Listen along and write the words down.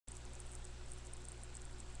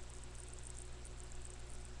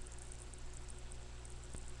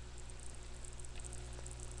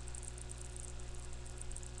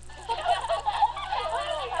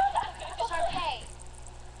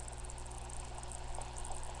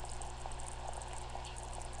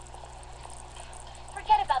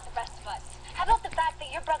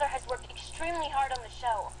extremely hard on the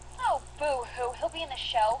show. Oh, boo-hoo. He'll be in the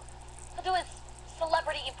show. He'll do his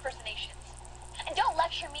celebrity impersonations. And don't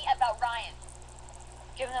lecture me about Ryan.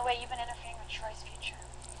 Given the way you've been interfering with Troy's future.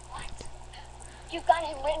 What? You've got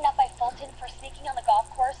him written up by Fulton for sneaking on the golf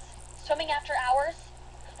course, swimming after hours.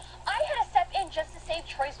 I had to step in just to save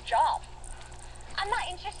Troy's job. I'm not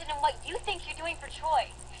interested in what you think you're doing for Troy.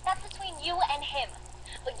 That's between you and him.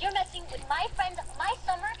 But you're messing with my friends, my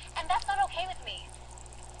summer, and that's not okay with me.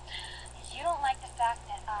 You don't like the fact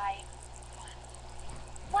that I won.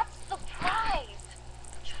 What's the prize?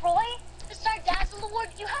 Troy? The Star Dazzle Award?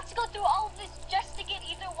 You have to go through all of this just to get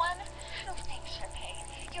either one? No thanks, Sharpay.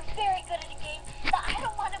 You're very good at a game that I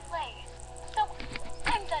don't want to play. So,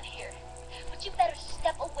 I'm done here. But you better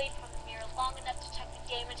step away from the mirror long enough to check the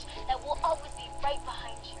damage that will always be right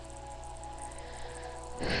behind you.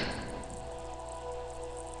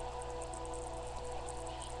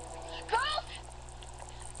 Girls!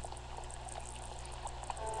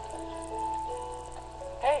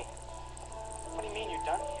 Hey! What do you mean you're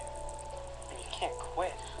done here? I mean, you can't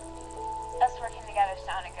quit. Us working together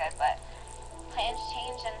sounded good, but plans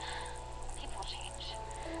change and people change.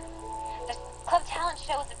 The club talent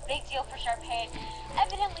show is a big deal for Sharpay,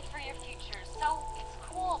 evidently for your future, so it's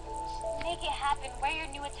cool. Just make it happen. Wear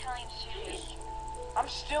your new Italian shoes. I'm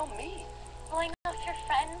still me. Blowing off your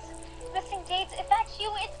friends, missing dates. If that's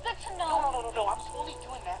you, it's good to know. No. I'm only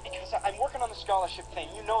doing that because I'm working on the scholarship thing.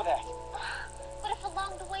 You know that. But if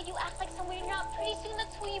along the way you act like someone you're not, pretty soon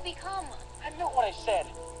that's who you become. I meant what I said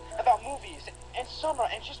about movies and summer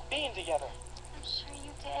and just being together. I'm sure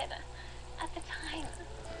you did. At the time.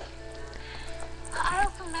 I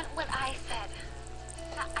also meant what I said.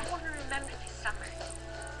 That I want to remember this summer.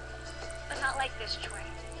 But not like this, Troy.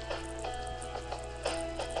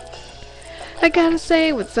 I gotta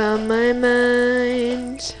say what's on my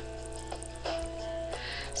mind.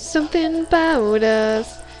 Something about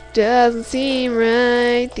us doesn't seem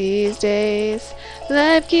right these days.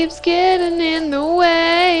 Life keeps getting in the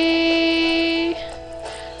way.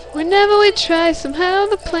 Whenever we try, somehow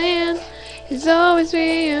the plan is always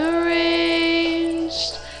rearranged.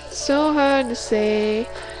 So hard to say,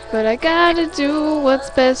 but I gotta do what's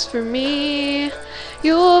best for me.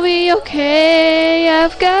 You'll be okay,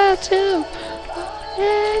 I've got to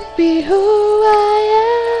and be who I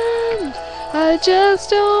am. I just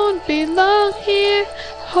don't belong here.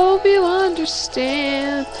 Hope you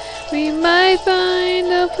understand. We might find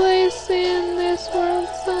a place in this world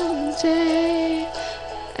someday.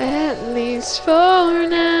 At least for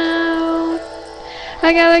now.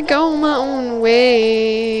 I gotta go my own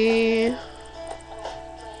way.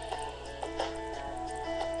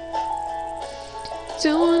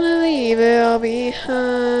 Don't wanna leave it all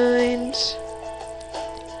behind.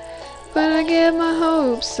 But I get my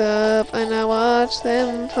hopes up and I watch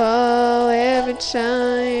them fall every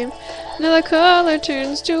time. Another color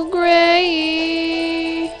turns to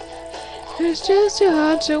gray. It's just too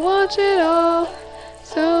hard to watch it all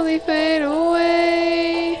slowly fade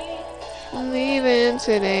away. I'm leaving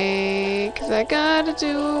today 'cause I gotta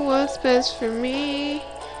do what's best for me.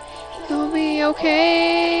 You'll be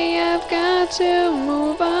okay, I've got to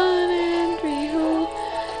move on and be who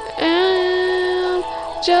I am.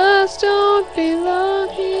 Just don't belong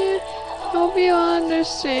here, hope you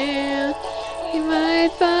understand. You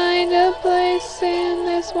might find a place in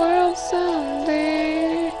this world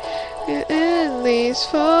someday, at least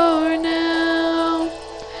for now.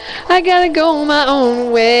 I gotta go my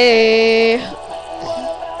own way.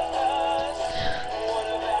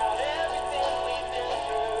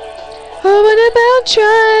 Oh, what about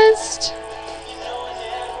trust?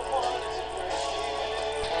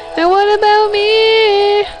 And what about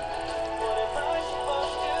me?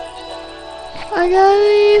 I gotta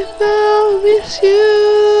leave now with you.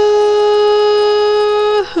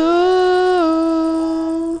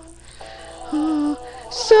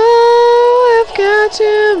 So I've got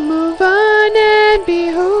to move on and be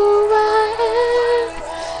who I am.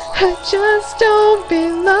 I just don't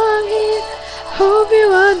belong here. Hope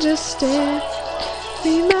you understand.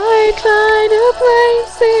 We might find a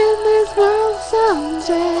place in this world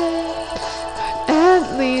someday, but at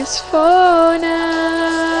least for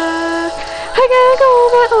now, I gotta go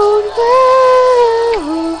my own way,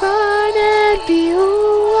 move on and be who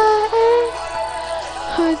I am.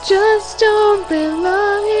 I just don't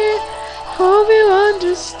belong here. Hope you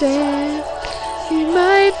understand. We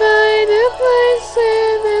might find a place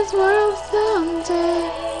in this world someday,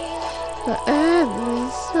 but at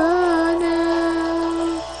least for now,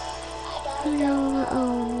 I go my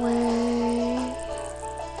own way.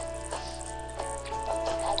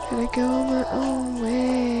 Gotta go my own way.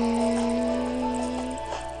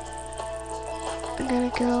 I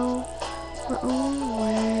gotta go my own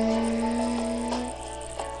way.